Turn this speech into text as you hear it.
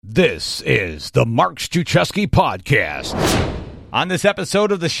This is the Mark Struczewski Podcast. On this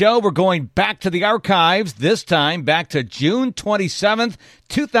episode of the show, we're going back to the archives, this time back to June 27th,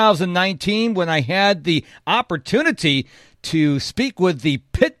 2019, when I had the opportunity to speak with the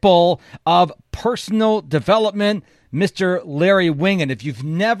pit bull of personal development, Mr. Larry Winget. If you've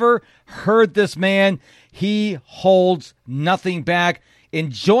never heard this man, he holds nothing back.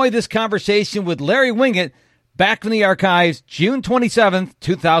 Enjoy this conversation with Larry Winget, back from the archives, June 27th,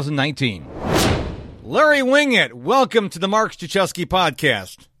 2019. Larry Winget, welcome to the Mark Struczewski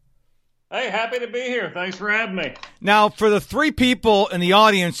Podcast. Hey, happy to be here. Thanks for having me. Now, for the three people in the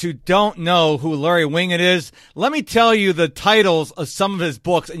audience who don't know who Larry Winget is, let me tell you the titles of some of his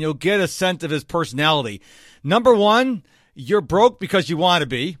books, and you'll get a sense of his personality. Number one, You're Broke Because You Want to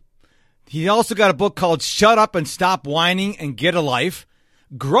Be. He also got a book called Shut Up and Stop Whining and Get a Life.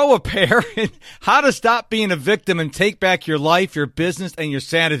 Grow a Pair, How to Stop Being a Victim and Take Back Your Life, Your Business, and Your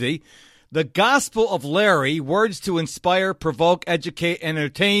Sanity. The Gospel of Larry, Words to Inspire, Provoke, Educate, and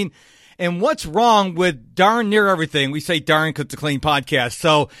Entertain. And What's Wrong with Darn Near Everything. We say darn because it's a clean podcast.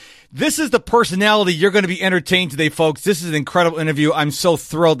 So this is the personality you're going to be entertained today, folks. This is an incredible interview. I'm so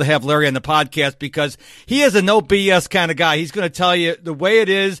thrilled to have Larry on the podcast because he is a no BS kind of guy. He's going to tell you the way it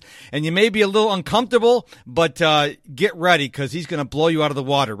is, and you may be a little uncomfortable, but get ready because he's going to blow you out of the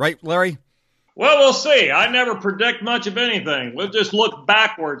water. Right, Larry? Well, we'll see. I never predict much of anything. We'll just look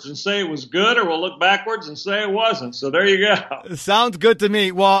backwards and say it was good, or we'll look backwards and say it wasn't. So there you go. Sounds good to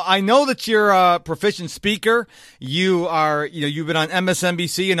me. Well, I know that you're a proficient speaker. You are, you've been on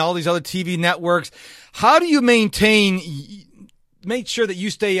MSNBC and all these other TV networks. How do you make sure that you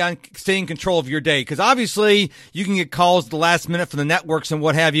stay in control of your day? Because obviously you can get calls at the last minute from the networks and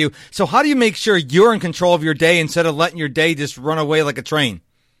what have you. So how do you make sure you're in control of your day instead of letting your day just run away like a train?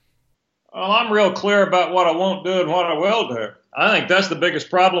 Well, I'm real clear about what I won't do and what I will do. I think that's the biggest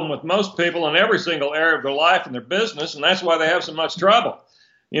problem with most people in every single area of their life and their business, and that's why they have so much trouble.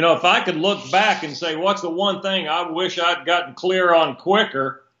 If I could look back and say, what's the one thing I wish I'd gotten clear on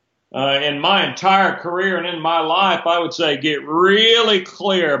quicker in my entire career and in my life, I would say get really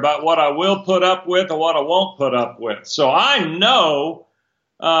clear about what I will put up with and what I won't put up with. So I know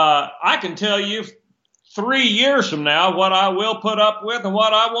I can tell you 3 years from now what I will put up with and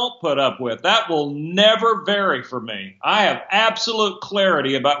what I won't put up with. That will never vary for me. I have absolute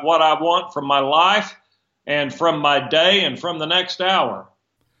clarity about what I want from my life and from my day and from the next hour.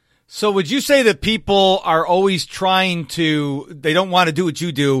 So would you say that people are always they don't want to do what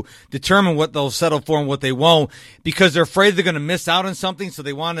you do, determine what they'll settle for and what they won't, because they're afraid they're going to miss out on something, so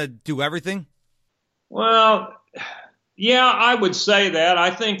they want to do everything? Well, yeah, I would say that.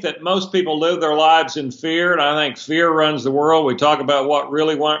 I think that most people live their lives in fear, and I think fear runs the world. We talk about what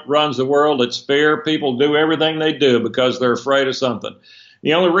really runs the world. It's fear. People do everything they do because they're afraid of something.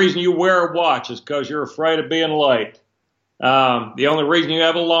 The only reason you wear a watch is because you're afraid of being late. The only reason you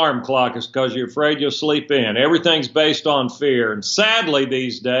have an alarm clock is because you're afraid you'll sleep in. Everything's based on fear. And sadly,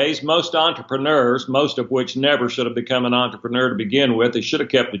 these days, most entrepreneurs, most of which never should have become an entrepreneur to begin with, they should have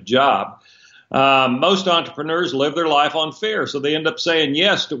kept a job. Most entrepreneurs live their life on fear, so they end up saying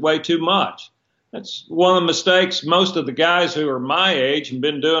yes to way too much. That's one of the mistakes most of the guys who are my age and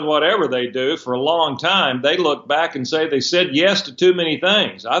been doing whatever they do for a long time. They look back and say they said yes to too many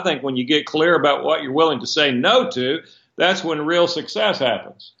things. I think when you get clear about what you're willing to say no to, that's when real success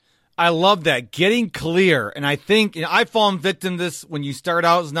happens. I love that, getting clear. And I think I've fallen victim to this when you start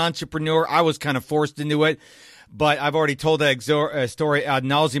out as an entrepreneur. I was kind of forced into it. But I've already told that story ad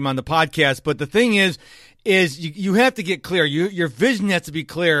nauseum on the podcast. But the thing is you have to get clear. Your vision has to be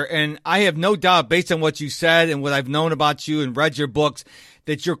clear. And I have no doubt, based on what you said and what I've known about you and read your books,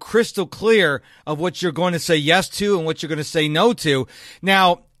 that you're crystal clear of what you're going to say yes to and what you're going to say no to.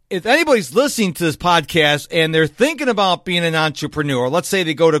 Now, if anybody's listening to this podcast and they're thinking about being an entrepreneur, let's say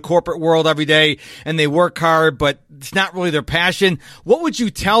they go to corporate world every day and they work hard, but it's not really their passion, what would you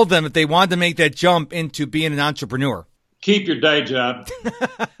tell them if they wanted to make that jump into being an entrepreneur? Keep your day job.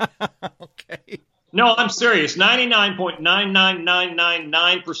 Okay. No, I'm serious.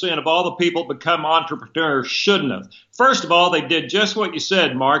 99.99999% of all the people become entrepreneurs shouldn't have. First of all, they did just what you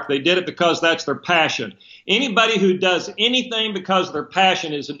said, Mark. They did it because that's their passion. Anybody who does anything because of their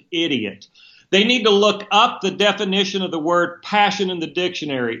passion is an idiot. They need to look up the definition of the word passion in the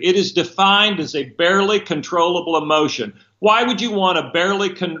dictionary. It is defined as a barely controllable emotion. Why would you want a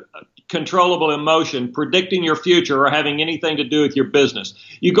barely controllable emotion predicting your future or having anything to do with your business?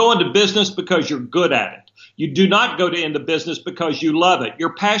 You go into business because you're good at it. You do not go into business because you love it.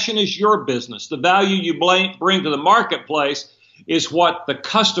 Your passion is your business. The value you bring to the marketplace is what the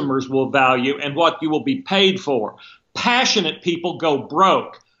customers will value and what you will be paid for. Passionate people go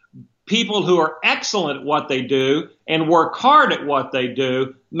broke. people who are excellent at what they do and work hard at what they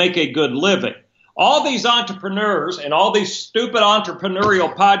do make a good living. All these entrepreneurs and all these stupid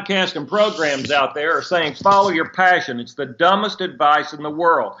entrepreneurial podcasts and programs out there are saying, follow your passion. It's the dumbest advice in the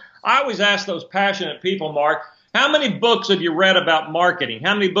world. I always ask those passionate people, Mark, how many books have you read about marketing?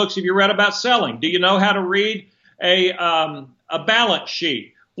 How many books have you read about selling? Do you know how to read a balance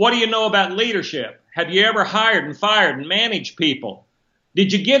sheet? What do you know about leadership? Have you ever hired and fired and managed people?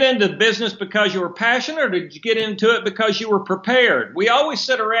 Did you get into business because you were passionate, or did you get into it because you were prepared? We always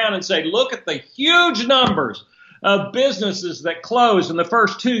sit around and say, look at the huge numbers of businesses that close in the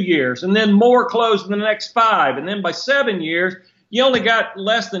first 2 years, and then more close in the next 5. And then by 7 years, you only got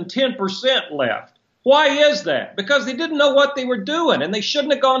less than 10% left. Why is that? Because they didn't know what they were doing, and they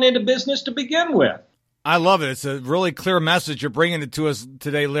shouldn't have gone into business to begin with. I love it. It's a really clear message you're bringing it to us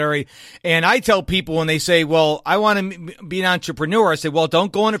today, Larry. And I tell people when they say, well, I want to be an entrepreneur, I say, well,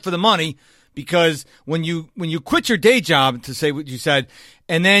 don't go in it for the money, because when you quit your day job, to say what you said,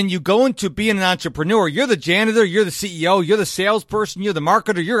 and then you go into being an entrepreneur, you're the janitor, you're the CEO, you're the salesperson, you're the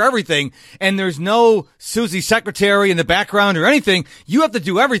marketer, you're everything. And there's no Susie secretary in the background or anything. You have to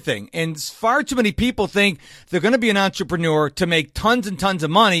do everything. And far too many people think they're going to be an entrepreneur to make tons and tons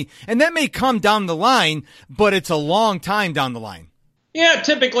of money. And that may come down the line, but it's a long time down the line. Yeah, it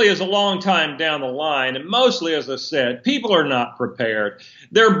typically is a long time down the line, and mostly, as I said, people are not prepared.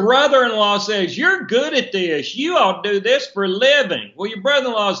 Their brother-in-law says, you're good at this. You ought to do this for a living. Well, your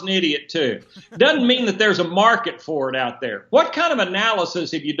brother-in-law's an idiot, too. Doesn't mean that there's a market for it out there. What kind of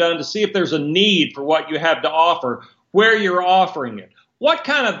analysis have you done to see if there's a need for what you have to offer, where you're offering it? What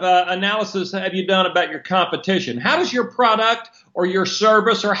kind of analysis have you done about your competition? How does your product or your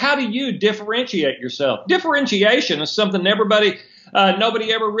service, or how do you differentiate yourself? Differentiation is something nobody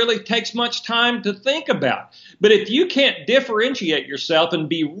ever really takes much time to think about. But if you can't differentiate yourself and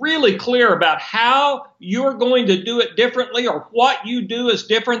be really clear about how you're going to do it differently, or what you do is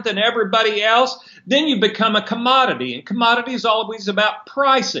different than everybody else, then you become a commodity. And commodity is always about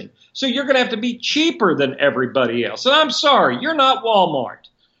pricing. So you're going to have to be cheaper than everybody else. And I'm sorry, you're not Walmart.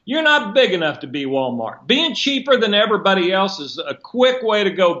 You're not big enough to be Walmart. Being cheaper than everybody else is a quick way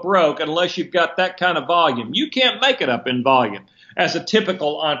to go broke unless you've got that kind of volume. You can't make it up in volume as a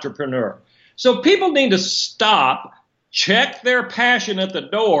typical entrepreneur. So people need to stop, check their passion at the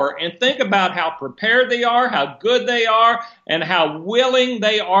door, and think about how prepared they are, how good they are, and how willing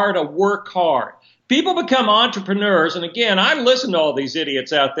they are to work hard. People become entrepreneurs, and again, I listen to all these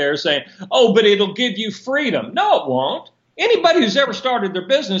idiots out there saying, oh, but it'll give you freedom. No, it won't. Anybody who's ever started their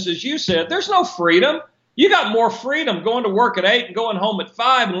business, as you said, there's no freedom. You got more freedom going to work at 8 and going home at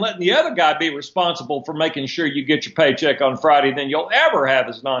 5 and letting the other guy be responsible for making sure you get your paycheck on Friday than you'll ever have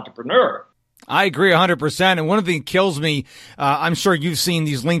as an entrepreneur. I agree 100%. And one of the things that kills me, I'm sure you've seen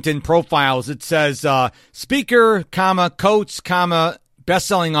these LinkedIn profiles. It says speaker, coach,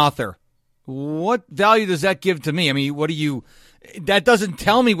 best-selling author. What value does that give to me? I mean, that doesn't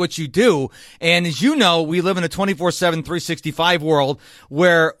tell me what you do. And as you know, we live in a 24/7, 365 world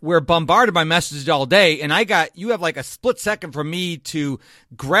where we're bombarded by messages all day. And you have like a split second for me to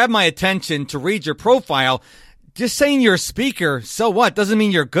grab my attention to read your profile. Just saying you're a speaker, so what? Doesn't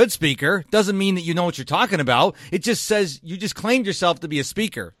mean you're a good speaker. Doesn't mean that you know what you're talking about. It just says you just claimed yourself to be a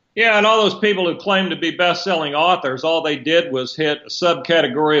speaker. Yeah, and all those people who claim to be best-selling authors, all they did was hit a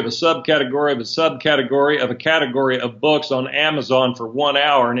subcategory of a subcategory of a subcategory of a category of books on Amazon for 1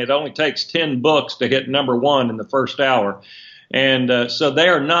 hour, and it only takes 10 books to hit number 1 in the first hour. And so they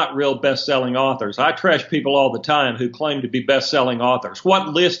are not real best-selling authors. I trash people all the time who claim to be best-selling authors. What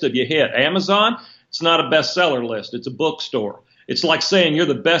list have you hit? Amazon? It's not a bestseller list. It's a bookstore. It's like saying you're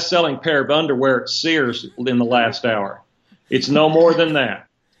the best-selling pair of underwear at Sears in the last hour. It's no more than that.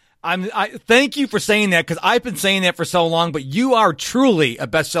 I thank you for saying that, because I've been saying that for so long, but you are truly a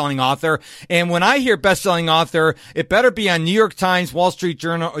best-selling author. And when I hear best-selling author, it better be on New York Times, Wall Street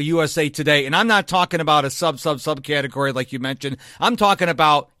Journal, or USA Today. And I'm not talking about a subcategory like you mentioned. I'm talking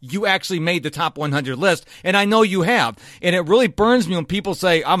about you actually made the top 100 list, and I know you have. And it really burns me when people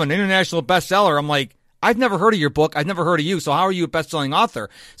say, I'm an international bestseller. I'm like, I've never heard of your book. I've never heard of you. So how are you a best-selling author?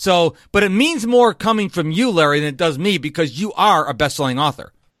 So, but it means more coming from you, Larry, than it does me, because you are a best-selling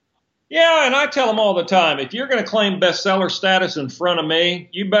author. Yeah, and I tell them all the time, if you're going to claim bestseller status in front of me,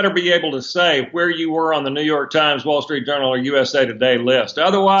 you better be able to say where you were on the New York Times, Wall Street Journal, or USA Today list.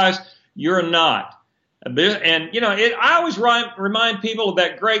 Otherwise, you're not. And, I always remind people of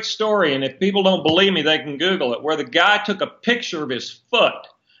that great story, and if people don't believe me, they can Google it, where the guy took a picture of his foot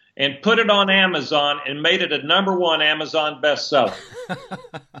and put it on Amazon and made it a number 1 Amazon bestseller.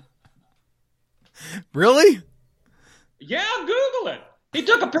 Really? Yeah, Google it. He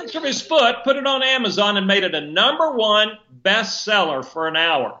took a picture of his foot, put it on Amazon, and made it a #1 bestseller for an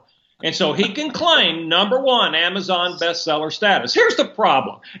hour. And so he can claim #1 Amazon bestseller status. Here's the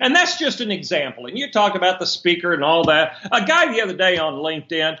problem, and that's just an example. And you talked about the speaker and all that. A guy the other day on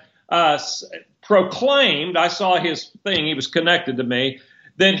LinkedIn proclaimed, I saw his thing, he was connected to me,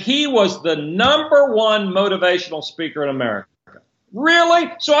 that he was the #1 motivational speaker in America.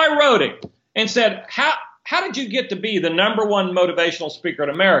 Really? So I wrote him and said, how did you get to be the #1 motivational speaker in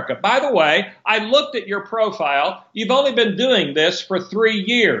America? By the way, I looked at your profile. You've only been doing this for 3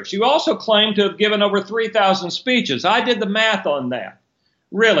 years. You also claim to have given over 3,000 speeches. I did the math on that.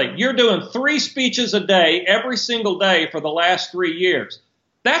 Really, you're doing 3 speeches a day, every single day for the last 3 years.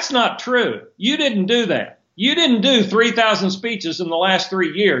 That's not true. You didn't do that. You didn't do 3,000 speeches in the last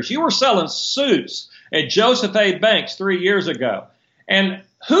 3 years. You were selling suits at Joseph A. Banks 3 years ago. And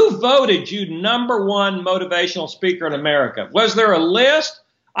who voted you #1 motivational speaker in America? Was there a list?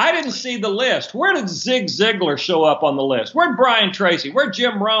 I didn't see the list. Where did Zig Ziglar show up on the list? Where did Brian Tracy? Where did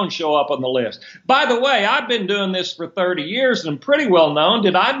Jim Rohn show up on the list? By the way, I've been doing this for 30 years and I'm pretty well known.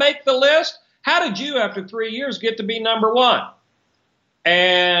 Did I make the list? How did you, after 3 years, get to be #1?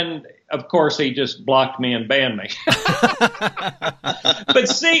 And, of course, he just blocked me and banned me. But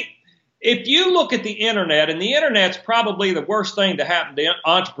see, if you look at the internet, and the internet's probably the worst thing to happen to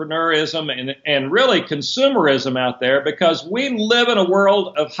entrepreneurism and really consumerism out there, because we live in a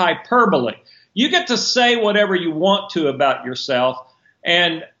world of hyperbole. You get to say whatever you want to about yourself,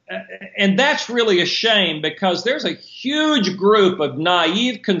 and that's really a shame, because there's a huge group of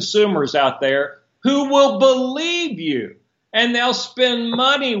naive consumers out there who will believe you, and they'll spend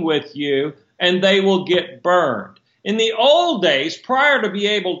money with you, and they will get burned. In the old days, prior to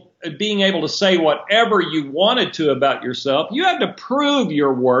being able to say whatever you wanted to about yourself, you had to prove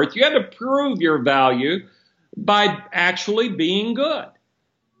your worth. You had to prove your value by actually being good.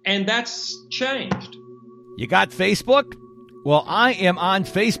 And that's changed. You got Facebook? Well, I am on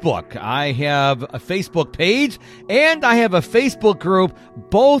Facebook. I have a Facebook page and I have a Facebook group,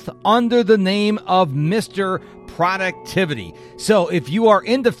 both under the name of Mr. Productivity. So if you are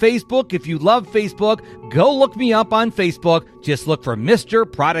into Facebook, if you love Facebook, go look me up on Facebook. Just look for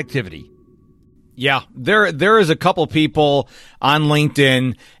Mr. Productivity. Yeah, there is a couple people on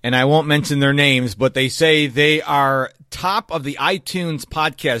LinkedIn, and I won't mention their names, but they say they are top of the iTunes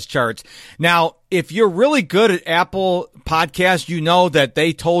podcast charts. Now, if you're really good at Apple Podcasts, you know that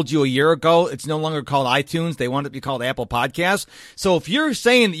they told you a year ago it's no longer called iTunes. They want it to be called Apple Podcasts. So if you're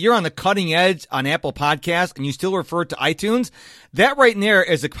saying that you're on the cutting edge on Apple Podcasts and you still refer to iTunes, that right there,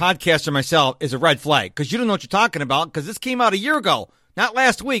 as a podcaster myself, is a red flag, because you don't know what you're talking about, because this came out a year ago. Not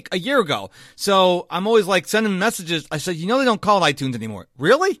last week, a year ago. So I'm always like sending messages. I said, they don't call it iTunes anymore.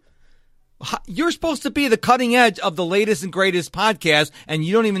 Really? You're supposed to be the cutting edge of the latest and greatest podcast, and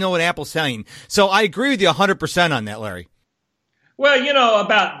you don't even know what Apple's saying. So I agree with you 100% on that, Larry. Well,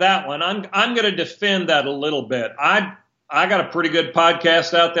 about that one, I'm going to defend that a little bit. I got a pretty good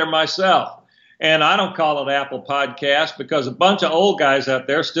podcast out there myself. And I don't call it Apple Podcast, because a bunch of old guys out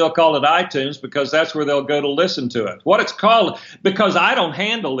there still call it iTunes, because that's where they'll go to listen to it. What it's called, because I don't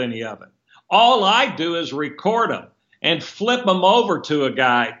handle any of it. All I do is record them and flip them over to a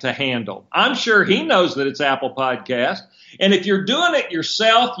guy to handle. I'm sure he knows that it's Apple Podcast. And if you're doing it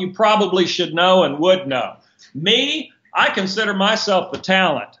yourself, you probably should know and would know. Me, I consider myself the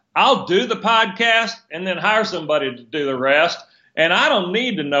talent. I'll do the podcast and then hire somebody to do the rest. And I don't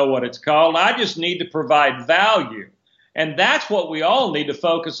need to know what it's called. I just need to provide value. And that's what we all need to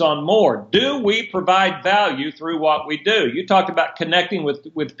focus on more. Do we provide value through what we do? You talked about connecting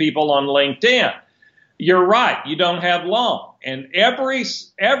with people on LinkedIn. You're right. You don't have long. And every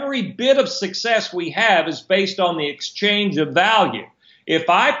bit of success we have is based on the exchange of value. If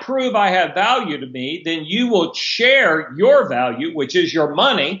I prove I have value to me, then you will share your value, which is your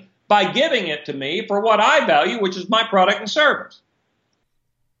money, by giving it to me for what I value, which is my product and service.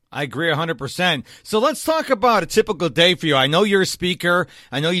 I agree 100%. So let's talk about a typical day for you. I know you're a speaker.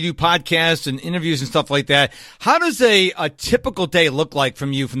 I know you do podcasts and interviews and stuff like that. How does a typical day look like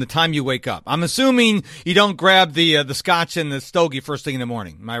from you from the time you wake up? I'm assuming you don't grab the scotch and the stogie first thing in the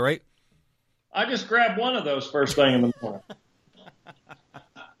morning. Am I right? I just grab one of those first thing in the morning.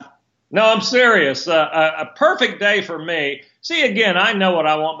 No, I'm serious. A perfect day for me. See, again, I know what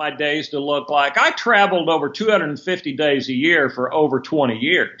I want my days to look like. I traveled over 250 days a year for over 20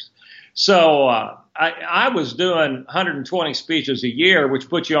 years. So I was doing 120 speeches a year, which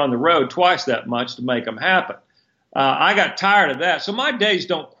puts you on the road twice that much to make them happen. I got tired of that. So my days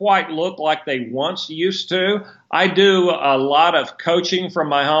don't quite look like they once used to. I do a lot of coaching from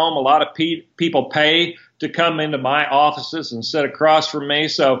my home. A lot of people pay to come into my offices and sit across from me.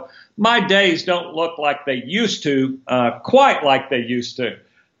 So my days don't look like they used to, quite like they used to.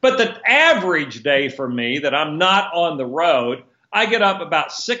 But the average day for me that I'm not on the road, I get up about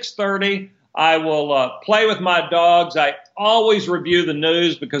 6:30. I will play with my dogs. I always review the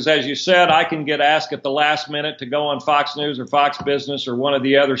news because, as you said, I can get asked at the last minute to go on Fox News or Fox Business or one of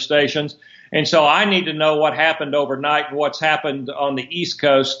the other stations. And so I need to know what happened overnight and what's happened on the East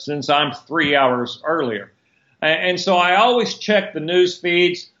Coast since I'm 3 hours earlier. And so I always check the news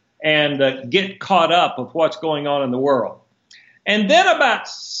feeds and get caught up of what's going on in the world. And then about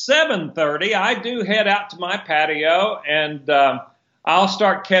 7:30, I do head out to my patio and I'll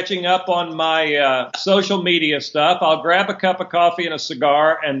start catching up on my social media stuff. I'll grab a cup of coffee and a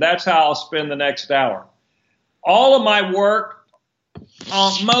cigar, and that's how I'll spend the next hour. All of my work,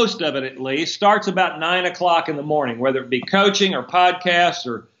 most of it at least, starts about 9 o'clock in the morning, whether it be coaching or podcasts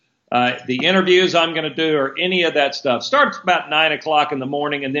or the interviews I'm going to do or any of that stuff. Starts about 9 o'clock in the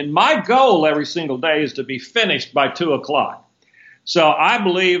morning, and then my goal every single day is to be finished by 2 o'clock. So I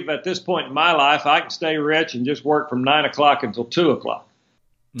believe at this point in my life, I can stay rich and just work from 9 o'clock until 2 o'clock.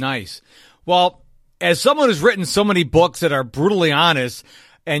 Nice. Well, as someone who's written so many books that are brutally honest,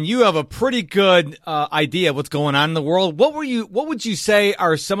 and you have a pretty good idea of what's going on in the world, what would you say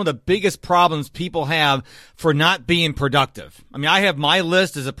are some of the biggest problems people have for not being productive? I mean, I have my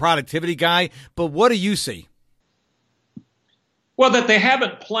list as a productivity guy, but what do you see? Well, that they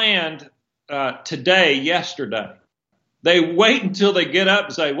haven't planned today, yesterday. They wait until they get up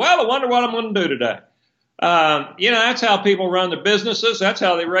and say, well, I wonder what I'm going to do today. That's how people run their businesses. That's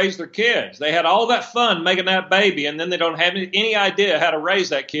how they raise their kids. They had all that fun making that baby, and then they don't have any idea how to raise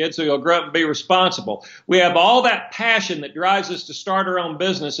that kid so he'll grow up and be responsible. We have all that passion that drives us to start our own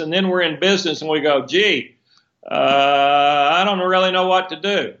business, and then we're in business and we go, I don't really know what to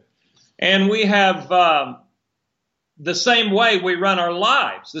do. And we have the same way we run our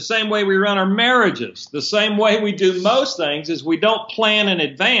lives, the same way we run our marriages, the same way we do most things is we don't plan in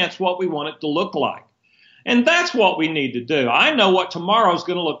advance what we want it to look like. And that's what we need to do. I know what tomorrow's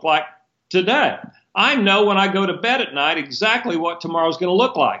going to look like today. I know when I go to bed at night exactly what tomorrow's going to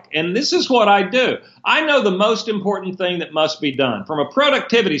look like. And this is what I do. I know the most important thing that must be done. From a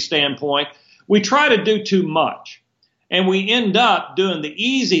productivity standpoint, we try to do too much. And we end up doing the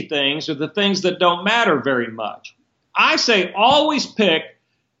easy things or the things that don't matter very much. I say always pick.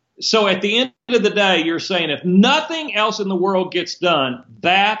 So at the end of the day, you're saying if nothing else in the world gets done,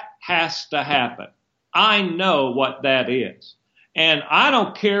 that has to happen. I know what that is. And I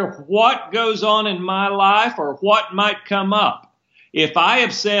don't care what goes on in my life or what might come up. If I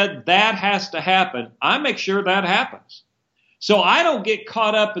have said that has to happen, I make sure that happens. So I don't get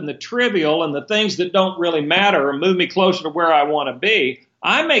caught up in the trivial and the things that don't really matter or move me closer to where I want to be.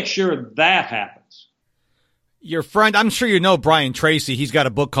 I make sure that happens. Your friend, I'm sure you know Brian Tracy. He's got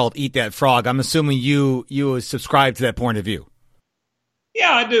a book called Eat That Frog. I'm assuming you subscribe to that point of view.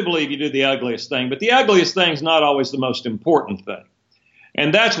 Yeah, I do believe you do the ugliest thing, but the ugliest thing is not always the most important thing.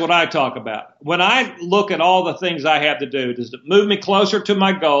 And that's what I talk about. When I look at all the things I have to do, does it move me closer to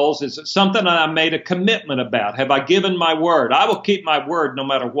my goals? Is it something that I made a commitment about? Have I given my word? I will keep my word no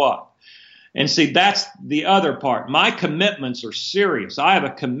matter what. And see, that's the other part. My commitments are serious. I have a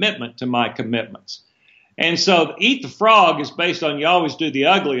commitment to my commitments. And so Eat the Frog is based on you always do the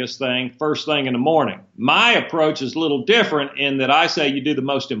ugliest thing first thing in the morning. My approach is a little different in that I say you do the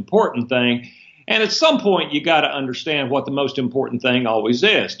most important thing. And at some point, you got to understand what the most important thing always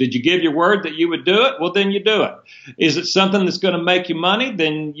is. Did you give your word that you would do it? Well, then you do it. Is it something that's going to make you money?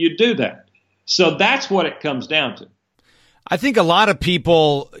 Then you do that. So that's what it comes down to. I think a lot of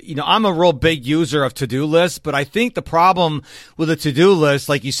people, I'm a real big user of to-do lists, but I think the problem with a to-do list,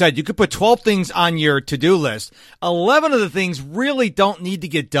 like you said, you could put 12 things on your to-do list. 11 of the things really don't need to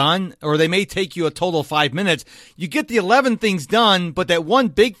get done, or they may take you a total of 5 minutes. You get the 11 things done, but that one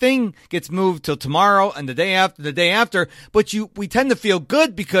big thing gets moved till tomorrow and the day after, but we tend to feel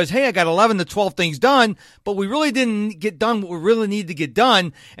good because, hey, I got 11 to 12 things done, but we really didn't get done what we really need to get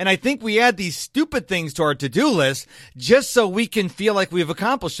done. And I think we add these stupid things to our to-do list just so we can feel like we've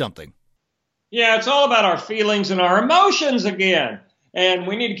accomplished something. Yeah, it's all about our feelings and our emotions again. And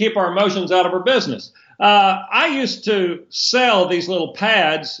we need to keep our emotions out of our business. I used to sell these little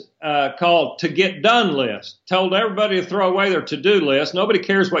pads called To Get Done list. Told everybody to throw away their to-do list. Nobody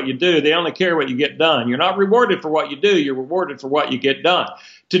cares what you do. They only care what you get done. You're not rewarded for what you do. You're rewarded for what you get done.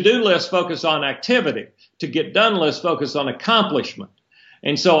 To-do lists focus on activity. To Get Done lists focus on accomplishment.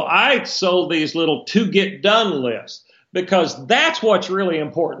 And so I sold these little to get done lists because that's what's really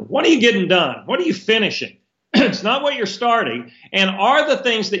important. What are you getting done? What are you finishing? It's not what you're starting. And are the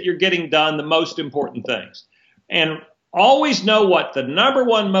things that you're getting done the most important things? And always know what the number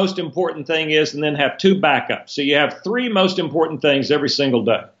one most important thing is and then have two backups. So you have three most important things every single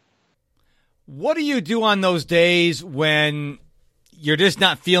day. What do you do on those days when you're just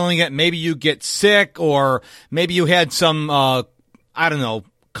not feeling it? Maybe you get sick, or maybe you had some,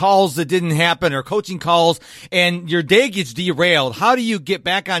 calls that didn't happen, or coaching calls, and your day gets derailed. How do you get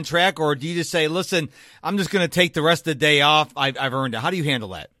back on track? Or do you just say, listen, I'm just going to take the rest of the day off. I've earned it. How do you handle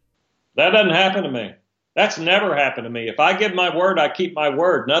that? That doesn't happen to me. That's never happened to me. If I give my word, I keep my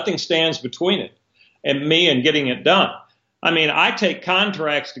word. Nothing stands between it and me and getting it done. I mean, I take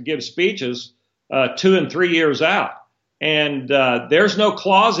contracts to give speeches 2 and 3 years out. And there's no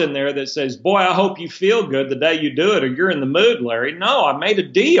clause in there that says, boy, I hope you feel good the day you do it, or you're in the mood, Larry. No, I made a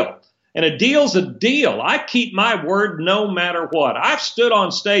deal. And a deal's a deal. I keep my word no matter what. I've stood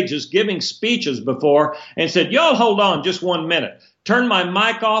on stages giving speeches before and said, y'all hold on just 1 minute. Turned my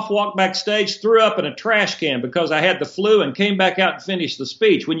mic off, walked backstage, threw up in a trash can because I had the flu, and came back out and finished the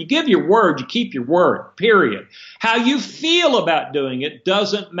speech. When you give your word, you keep your word, period. How you feel about doing it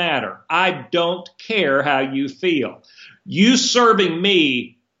doesn't matter. I don't care how you feel. You serving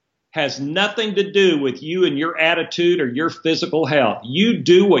me has nothing to do with you and your attitude or your physical health. You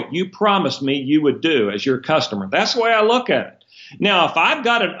do what you promised me you would do as your customer. That's the way I look at it. Now, if I've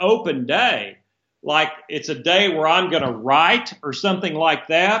got an open day, like it's a day where I'm going to write or something like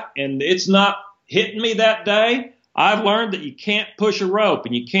that, and it's not hitting me that day, I've learned that you can't push a rope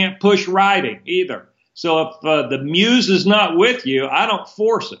and you can't push writing either. So if the muse is not with you, I don't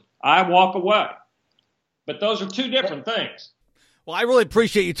force it. I walk away. But those are two different things. Well, I really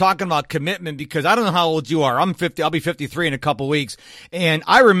appreciate you talking about commitment, because I don't know how old you are. I'm 50. I'll be 53 in a couple weeks. And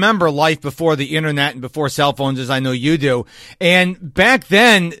I remember life before the internet and before cell phones, as I know you do. And back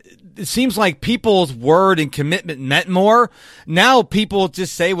then, it seems like people's word and commitment meant more. Now people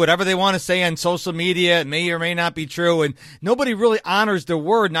just say whatever they want to say on social media. It may or may not be true, and nobody really honors their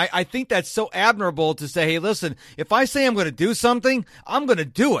word. And I think that's so admirable to say, hey, listen, if I say I'm going to do something, I'm going to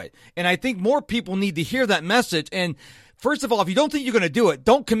do it. And I think more people need to hear that message. And first of all, if you don't think you're going to do it,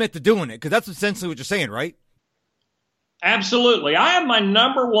 don't commit to doing it, because that's essentially what you're saying, right? Absolutely. I have my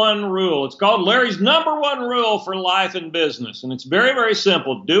number one rule. It's called Larry's number one rule for life and business. And it's very, very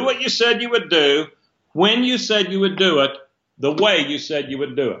simple. Do what you said you would do, when you said you would do it, the way you said you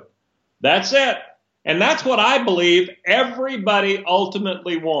would do it. That's it. And that's what I believe everybody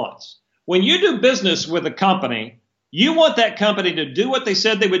ultimately wants. When you do business with a company, you want that company to do what they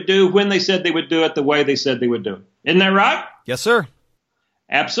said they would do, when they said they would do it, the way they said they would do it. Isn't that right? Yes, sir.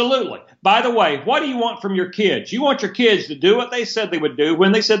 Absolutely. By the way, what do you want from your kids? You want your kids to do what they said they would do,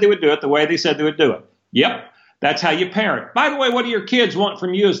 when they said they would do it, the way they said they would do it. Yep. That's how you parent. By the way, what do your kids want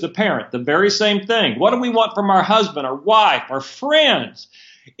from you as the parent? The very same thing. What do we want from our husband, our wife, our friends?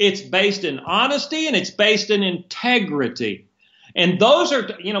 It's based in honesty, and it's based in integrity. And those are,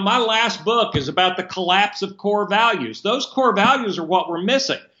 my last book is about the collapse of core values. Those core values are what we're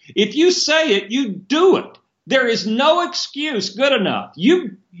missing. If you say it, you do it. There is no excuse good enough.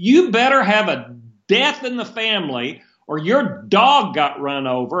 You better have a death in the family, or your dog got run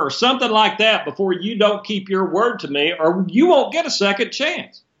over, or something like that, before you don't keep your word to me, or you won't get a second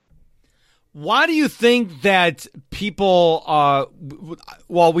chance. Why do you think that people,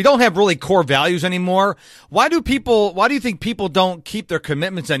 we don't have really core values anymore. Why do you think people don't keep their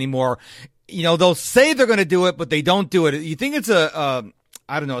commitments anymore? They'll say they're going to do it, but they don't do it. You think it's a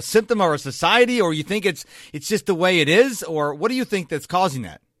symptom of a society, or you think it's just the way it is? Or what do you think that's causing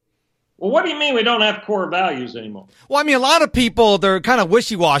that? Well, what do you mean we don't have core values anymore? Well, I mean, a lot of people, they're kind of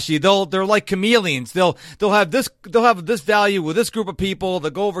wishy-washy. They're like chameleons. They'll have this value with this group of people.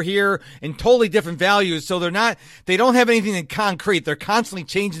 They'll go over here in totally different values. So they don't have anything in concrete. They're constantly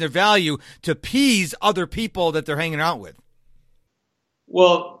changing their value to appease other people that they're hanging out with.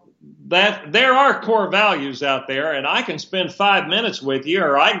 Well, there are core values out there, and I can spend 5 minutes with you,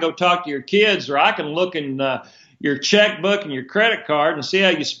 or I can go talk to your kids, or I can look in your checkbook and your credit card and see how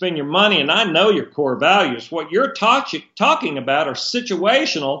you spend your money, and I know your core values. What you're talking about are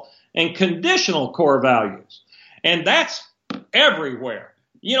situational and conditional core values, and that's everywhere.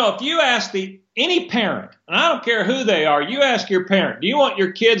 If you ask any parent, and I don't care who they are, you ask your parent, do you want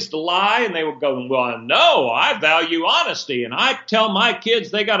your kids to lie? And they will go, well, no, I value honesty, and I tell my kids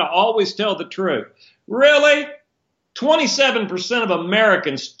they got to always tell the truth. Really? 27% of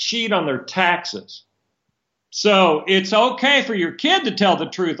Americans cheat on their taxes. So it's okay for your kid to tell the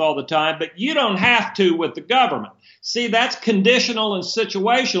truth all the time, but you don't have to with the government. See, that's conditional and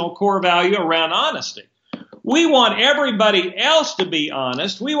situational core value around honesty. We want everybody else to be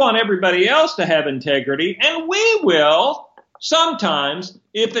honest. We want everybody else to have integrity, and we will sometimes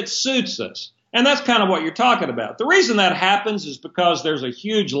if it suits us. And that's kind of what you're talking about. The reason that happens is because there's a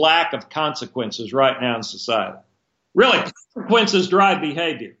huge lack of consequences right now in society. Really, consequences drive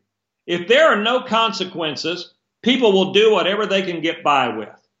behavior. If there are no consequences, people will do whatever they can get by with.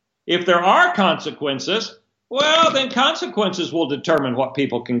 If there are consequences, well, then consequences will determine what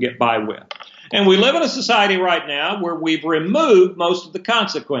people can get by with. And we live in a society right now where we've removed most of the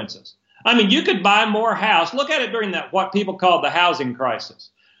consequences. I mean, you could buy more house. Look at it during that, what people call the housing crisis.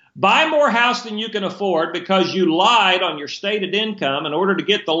 Buy more house than you can afford because you lied on your stated income in order to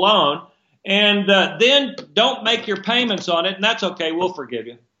get the loan, and then don't make your payments on it, and that's okay. We'll forgive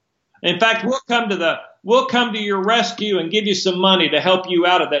you. In fact, we'll come to your rescue and give you some money to help you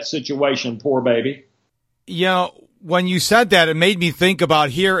out of that situation, poor baby. You know, when you said that, it made me think about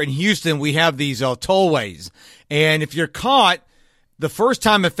here in Houston, we have these tollways, and if you're caught, the first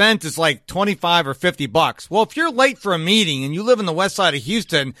time offense is like $25 or $50. Well, if you're late for a meeting and you live in the west side of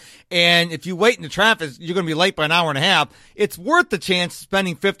Houston, and if you wait in the traffic, you're going to be late by an hour and a half, it's worth the chance of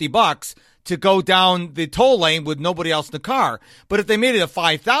spending $50 to go down the toll lane with nobody else in the car. But if they made it a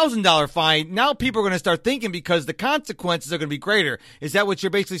 $5,000 fine, now people are going to start thinking because the consequences are going to be greater. Is that what you're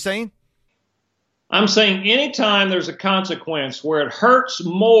basically saying? I'm saying anytime there's a consequence where it hurts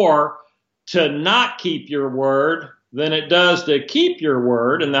more to not keep your word than it does to keep your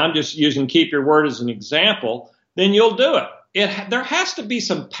word, and I'm just using keep your word as an example, then you'll do it. There has to be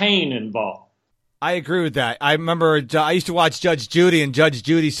some pain involved. I agree with that. I remember I used to watch Judge Judy, and Judge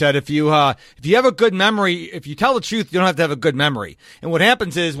Judy said if you have a good memory, if you tell the truth, you don't have to have a good memory. And what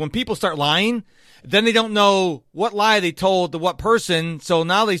happens is when people start lying, then they don't know what lie they told to what person, so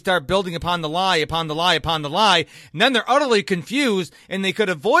now they start building upon the lie, upon the lie, upon the lie, and then they're utterly confused, and they could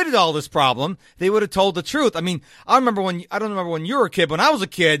have avoided all this problem. They would have told the truth. I mean, I don't remember when you were a kid, but when I was a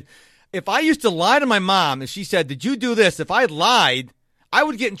kid, if I used to lie to my mom, and she said, did you do this? If I lied, I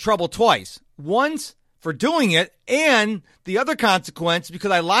would get in trouble twice. Once for doing it, and the other consequence because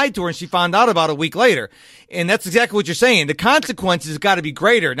I lied to her and she found out about it a week later. And that's exactly what you're saying. The consequences got to be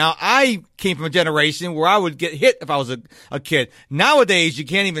greater. Now, I came from a generation where I would get hit if I was a kid. Nowadays, you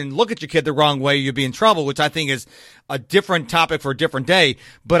can't even look at your kid the wrong way. You'll be in trouble, which I think is a different topic for a different day.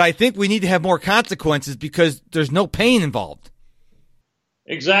 But I think we need to have more consequences because there's no pain involved.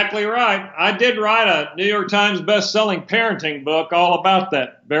 Exactly right. I did write a New York Times best-selling parenting book all about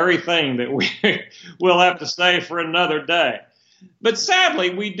that very thing that we'll have to say for another day. But sadly,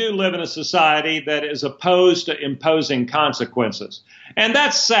 we do live in a society that is opposed to imposing consequences. And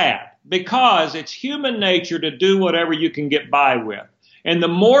that's sad because it's human nature to do whatever you can get by with. And the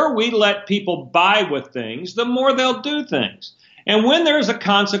more we let people buy with things, the more they'll do things. And when there's a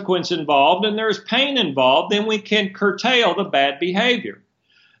consequence involved and there's pain involved, then we can curtail the bad behavior.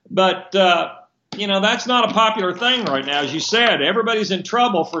 But, that's not a popular thing right now. As you said, everybody's in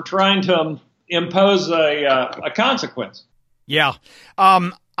trouble for trying to impose a consequence. Yeah.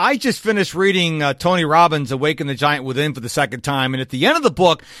 I just finished reading Tony Robbins' Awaken the Giant Within for the second time. And at the end of the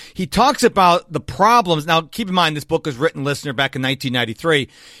book, he talks about the problems. Now, keep in mind, this book was written, listener, back in 1993.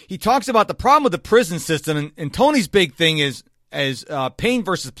 He talks about the problem with the prison system. And Tony's big thing is pain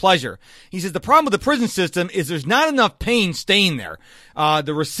versus pleasure. He says the problem with the prison system is there's not enough pain staying there.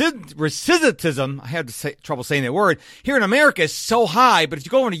 The recidivism, I had trouble saying that word, here in America is so high, but if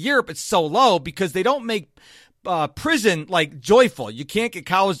you go over to Europe, it's so low because they don't make prison like joyful. You can't get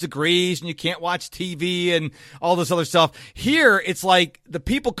college degrees and you can't watch TV and all this other stuff. Here, it's like the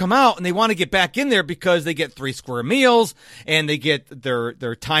people come out and they want to get back in there because they get 3 square meals and they get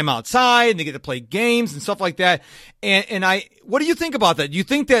their time outside and they get to play games and stuff like that. And what do you think about that? Do you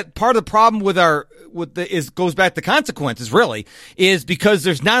think that part of the problem goes back to consequences really is because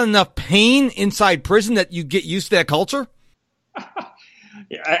there's not enough pain inside prison that you get used to that culture?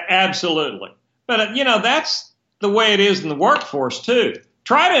 Yeah, absolutely. But, that's the way it is in the workforce, too.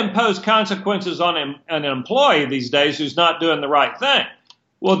 Try to impose consequences on an employee these days who's not doing the right thing.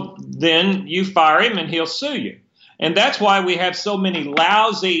 Well, then you fire him and he'll sue you. And that's why we have so many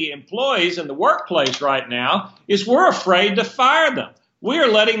lousy employees in the workplace right now, is we're afraid to fire them. We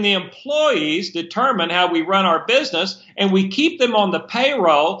are letting the employees determine how we run our business, and we keep them on the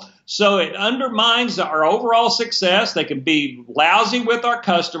payroll so it undermines our overall success. They can be lousy with our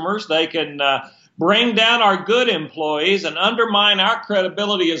customers. They can bring down our good employees and undermine our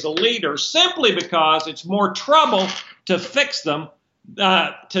credibility as a leader simply because it's more trouble to fix them,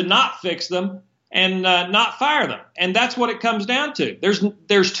 to not fix them, and not fire them. And that's what it comes down to.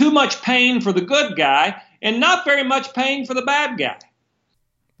 There's too much pain for the good guy and not very much paying for the bad guy.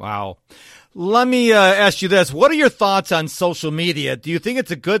 Wow. Let me ask you this. What are your thoughts on social media? Do you think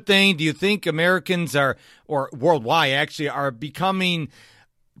it's a good thing? Do you think Americans are, or worldwide actually, are becoming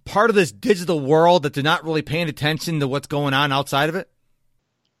part of this digital world that they're not really paying attention to what's going on outside of it?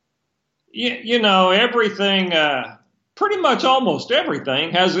 You know, everything, pretty much almost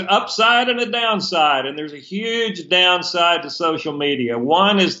everything has an upside and a downside, and there's a huge downside to social media.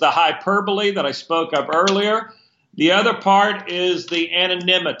 One is the hyperbole that I spoke of earlier. The other part is the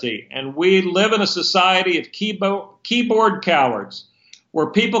anonymity, and we live in a society of keyboard cowards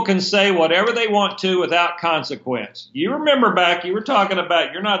where people can say whatever they want to without consequence. You remember back, you were talking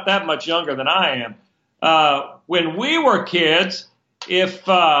about, you're not that much younger than I am. When we were kids, if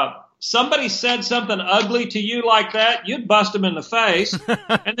somebody said something ugly to you like that, you'd bust them in the face,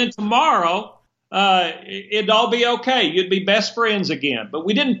 and then tomorrow it'd all be okay. You'd be best friends again. But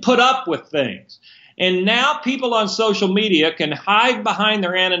we didn't put up with things. And now people on social media can hide behind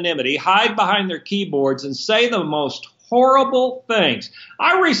their anonymity, hide behind their keyboards, and say the most horrible things.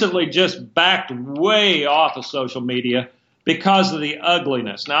 I recently just backed way off of social media because of the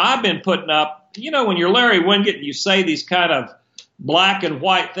ugliness. Now, I've been putting up, you know, when you're Larry Winget and you say these kind of black and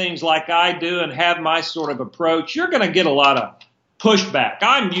white things like I do and have my sort of approach, you're going to get a lot of pushback.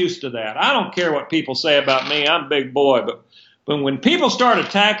 I'm used to that. I don't care what people say about me. I'm a big boy. But when people start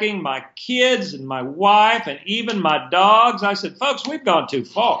attacking my kids and my wife and even my dogs, I said, folks, we've gone too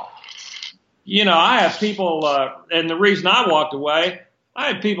far. You know, I have people, and the reason I walked away, I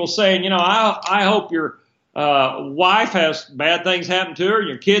had people saying, you know, I hope your wife has bad things happen to her,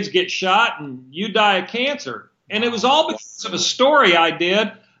 your kids get shot, and you die of cancer. And it was all because of a story I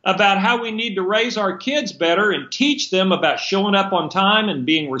did about how we need to raise our kids better and teach them about showing up on time and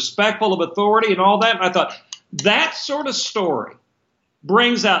being respectful of authority and all that. And I thought, that sort of story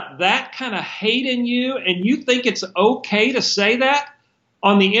brings out that kind of hate in you, and you think it's okay to say that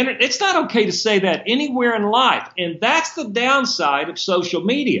on the internet. It's not okay to say that anywhere in life, and that's the downside of social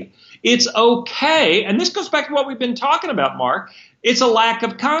media. It's okay, and this goes back to what we've been talking about, Mark. It's a lack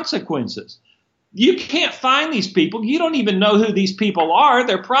of consequences. You can't find these people. You don't even know who these people are.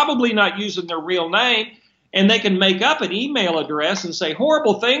 They're probably not using their real name, and they can make up an email address and say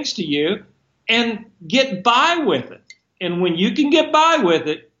horrible things to you and get by with it. And when you can get by with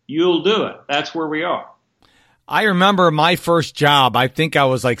it, you'll do it. That's where we are. I remember my first job. I think I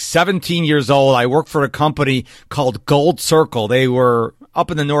was like 17 years old. I worked for a company called Gold Circle. They were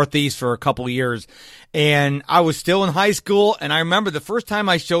up in the Northeast for a couple of years. And I was still in high school. And I remember the first time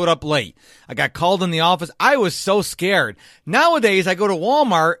I showed up late, I got called in the office. I was so scared. Nowadays, I go to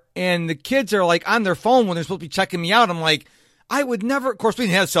Walmart and the kids are like on their phone when they're supposed to be checking me out. I'm like, I would never, of course, we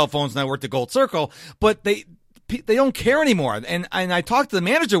didn't have cell phones when I worked at Gold Circle, but they don't care anymore. And I talked to the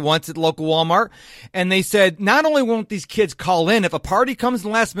manager once at the local Walmart, and they said, not only won't these kids call in, if a party comes in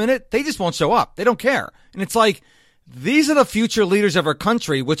the last minute, they just won't show up. They don't care. And it's like, these are the future leaders of our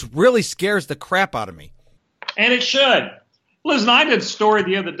country, which really scares the crap out of me. And it should. Listen, I did a story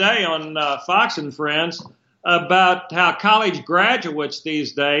the other day on Fox and Friends about how college graduates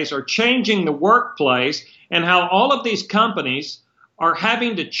these days are changing the workplace and how all of these companies are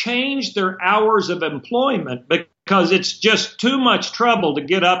having to change their hours of employment because it's just too much trouble to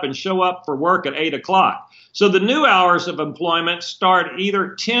get up and show up for work at 8 o'clock. So the new hours of employment start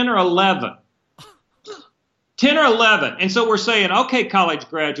either 10 or 11. 10 or 11. And so we're saying, okay, college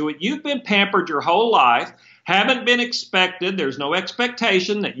graduate, you've been pampered your whole life, haven't been expected. There's no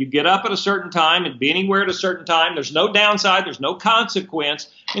expectation that you get up at a certain time and be anywhere at a certain time. There's no downside. There's no consequence.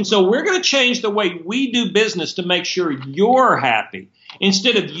 And so we're going to change the way we do business to make sure you're happy,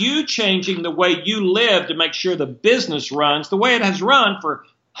 instead of you changing the way you live to make sure the business runs the way it has run for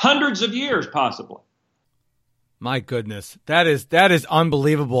hundreds of years, possibly. My goodness, that is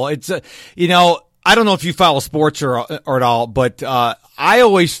unbelievable. It's I don't know if you follow sports or at all, but I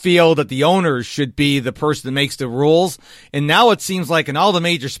always feel that the owners should be the person that makes the rules. And now it seems like in all the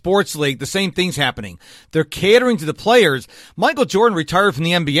major sports league, the same thing's happening. They're catering to the players. Michael Jordan retired from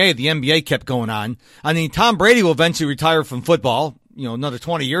the NBA. The NBA kept going on. I mean, Tom Brady will eventually retire from football, another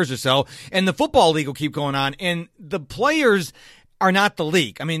 20 years or so. And the football league will keep going on. And the players are not the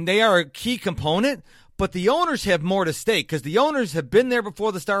league. I mean, they are a key component. But the owners have more to stake because the owners have been there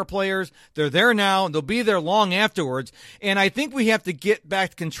before the star players. They're there now, and they'll be there long afterwards. And I think we have to get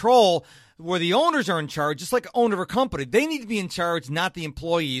back to control where the owners are in charge, just like an owner of a company. They need to be in charge, not the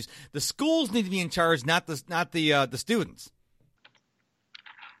employees. The schools need to be in charge, not the students.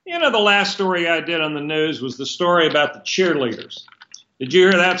 The last story I did on the news was the story about the cheerleaders. Did you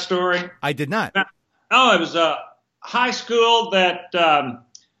hear that story? I did not. Oh, it was a high school that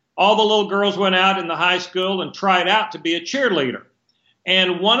all the little girls went out in the high school and tried out to be a cheerleader.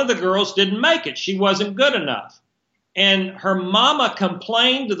 And one of the girls didn't make it. She wasn't good enough. And her mama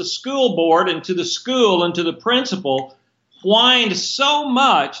complained to the school board and to the school and to the principal, whined so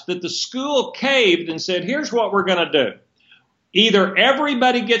much that the school caved and said, here's what we're going to do. Either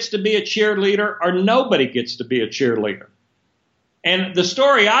everybody gets to be a cheerleader or nobody gets to be a cheerleader. And the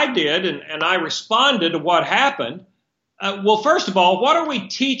story I did, and I responded to what happened, well, first of all, what are we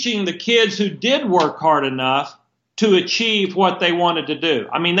teaching the kids who did work hard enough to achieve what they wanted to do?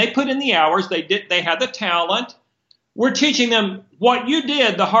 I mean, they put in the hours, they had the talent. We're teaching them what you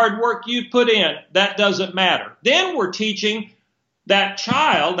did, the hard work you put in, that doesn't matter. Then we're teaching that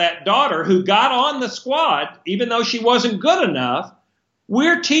child, that daughter who got on the squad, even though she wasn't good enough,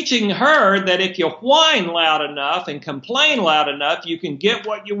 we're teaching her that if you whine loud enough and complain loud enough, you can get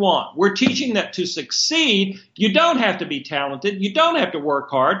what you want. We're teaching that to succeed, you don't have to be talented, you don't have to work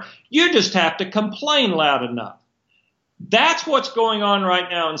hard, you just have to complain loud enough. That's what's going on right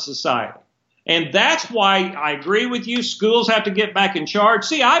now in society. And that's why I agree with you. Schools have to get back in charge.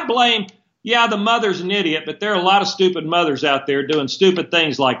 See, I blame, the mother's an idiot, but there are a lot of stupid mothers out there doing stupid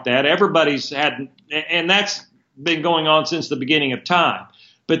things like that. Everybody's had, and that's been going on since the beginning of time.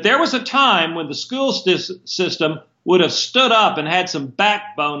 But there was a time when the school system would have stood up and had some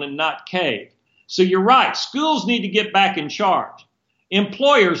backbone and not caved. So you're right. Schools need to get back in charge.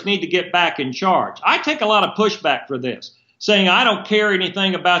 Employers need to get back in charge. I take a lot of pushback for this, saying I don't care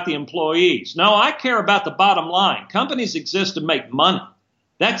anything about the employees. No, I care about the bottom line. Companies exist to make money.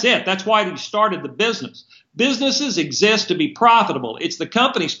 That's it. That's why they started the business. Businesses exist to be profitable. It's the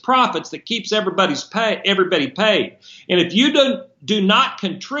company's profits that keeps everybody paid. And if you do not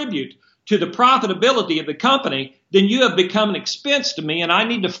contribute to the profitability of the company, then you have become an expense to me and I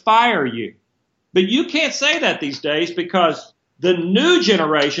need to fire you. But you can't say that these days because the new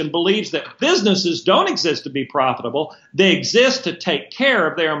generation believes that businesses don't exist to be profitable. They exist to take care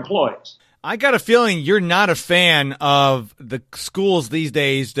of their employees. I got a feeling you're not a fan of the schools these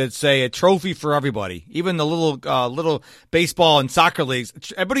days that say a trophy for everybody, even the little baseball and soccer leagues.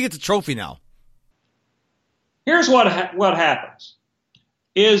 Everybody gets a trophy now. Here's what happens,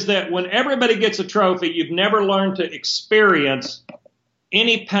 is that when everybody gets a trophy, you've never learned to experience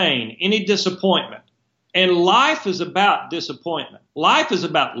any pain, any disappointment. And life is about disappointment. Life is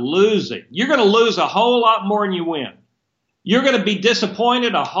about losing. You're going to lose a whole lot more than you win. You're going to be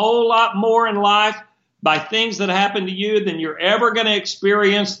disappointed a whole lot more in life by things that happen to you than you're ever going to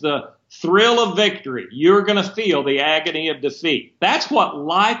experience the thrill of victory. You're going to feel the agony of defeat. That's what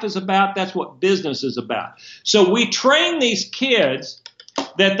life is about. That's what business is about. So we train these kids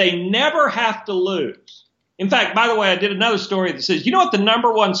that they never have to lose. In fact, by the way, I did another story that says, you know what the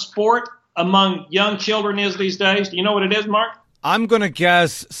number one sport among young children is these days? Do you know what it is, Mark? I'm going to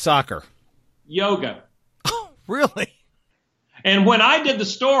guess soccer. Yoga. Really? And when I did the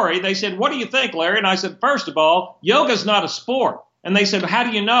story, they said, what do you think, Larry? And I said, first of all, yoga's not a sport. And they said, how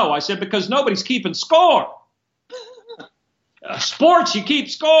do you know? I said, because nobody's keeping score. Sports, you keep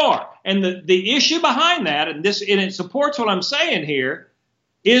score. And the issue behind that, and it supports what I'm saying here,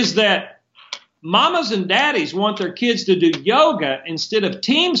 is that mamas and daddies want their kids to do yoga instead of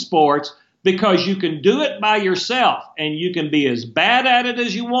team sports because you can do it by yourself and you can be as bad at it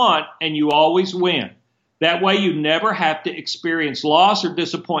as you want and you always win. That way you never have to experience loss or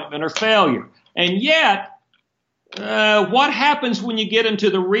disappointment or failure. And yet, what happens when you get into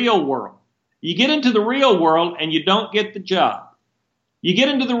the real world? You get into the real world and you don't get the job. You get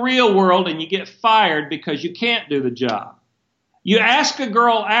into the real world and you get fired because you can't do the job. You ask a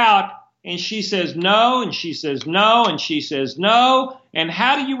girl out and she says no, and she says no, and she says no. And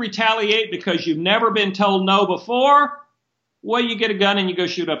how do you retaliate because you've never been told no before? Well, you get a gun and you go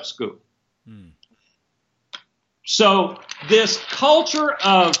shoot up a school. So this culture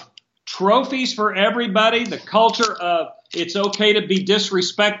of trophies for everybody, the culture of it's okay to be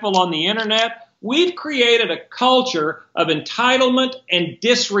disrespectful on the internet, we've created a culture of entitlement and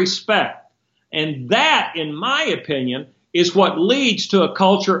disrespect. And that, in my opinion, is what leads to a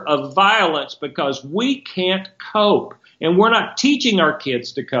culture of violence because we can't cope. And we're not teaching our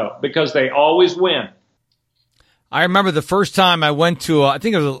kids to cope because they always win. I remember the first time I went to, I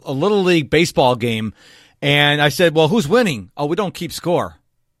think it was a Little League baseball game, and I said, well, who's winning? Oh, we don't keep score.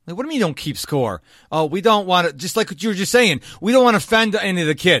 Like, what do you mean you don't keep score? Oh, we don't want to, just like what you were just saying, we don't want to offend any of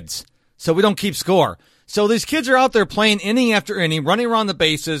the kids, so we don't keep score. So these kids are out there playing inning after inning, running around the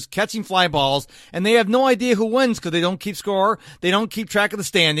bases, catching fly balls, and they have no idea who wins because they don't keep score. They don't keep track of the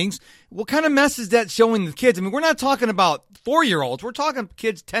standings. What kind of mess is that showing the kids? I mean, we're not talking about 4-year-olds. We're talking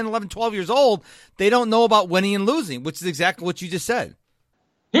kids 10, 11, 12 years old. They don't know about winning and losing, which is exactly what you just said.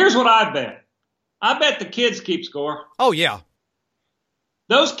 Here's what I bet. I bet the kids keep score. Oh, yeah.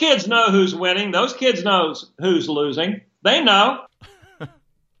 Those kids know who's winning. Those kids know who's losing. They know.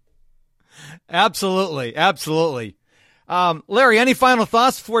 Absolutely. Absolutely. Larry, any final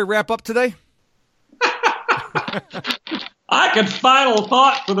thoughts before we wrap up today? I could final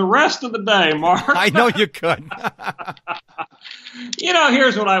thought for the rest of the day, Mark. I know you could.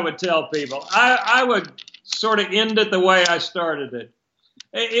 Here's what I would tell people. I would sort of end it the way I started it.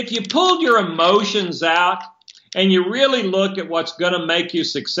 If you pulled your emotions out and you really look at what's going to make you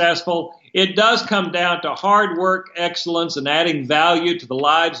successful, it does come down to hard work, excellence, and adding value to the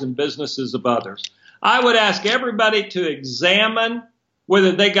lives and businesses of others. I would ask everybody to examine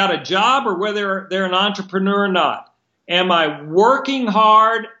whether they got a job or whether they're an entrepreneur or not. Am I working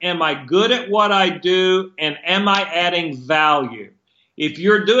hard? Am I good at what I do? And am I adding value? If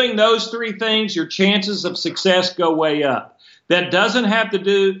you're doing those three things, your chances of success go way up. That doesn't have to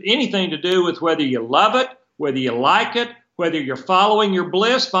do anything to do with whether you love it, whether you like it, whether you're following your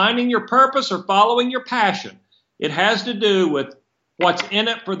bliss, finding your purpose, or following your passion. It has to do with what's in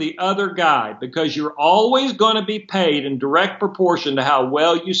it for the other guy, because you're always going to be paid in direct proportion to how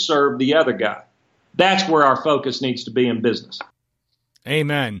well you serve the other guy. That's where our focus needs to be in business.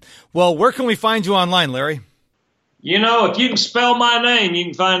 Amen. Well, where can we find you online, Larry? If you can spell my name, you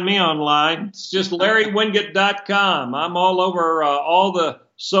can find me online. It's just LarryWinget.com. I'm all over all the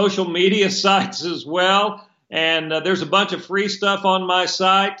social media sites as well. And there's a bunch of free stuff on my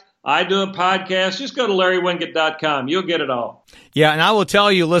site. I do a podcast. Just go to LarryWinget.com. You'll get it all. Yeah, and I will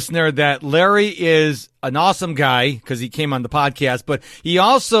tell you, listener, that Larry is an awesome guy because he came on the podcast, but he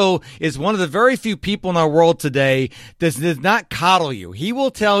also is one of the very few people in our world today that does not coddle you. He will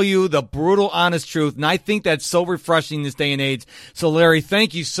tell you the brutal, honest truth, and I think that's so refreshing this day and age. So, Larry,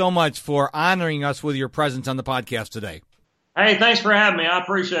 thank you so much for honoring us with your presence on the podcast today. Hey, thanks for having me. I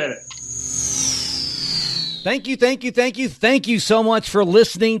appreciate it. Thank you so much for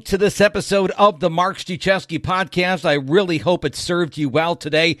listening to this episode of the Mark Struczewski podcast. I really hope it served you well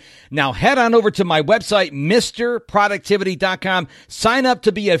today. Now head on over to my website, MrProductivity.com. Sign up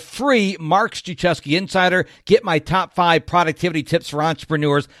to be a free Mark Struczewski Insider. Get my top 5 productivity tips for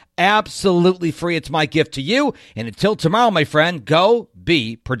entrepreneurs. Absolutely free. It's my gift to you. And until tomorrow, my friend, go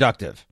be productive.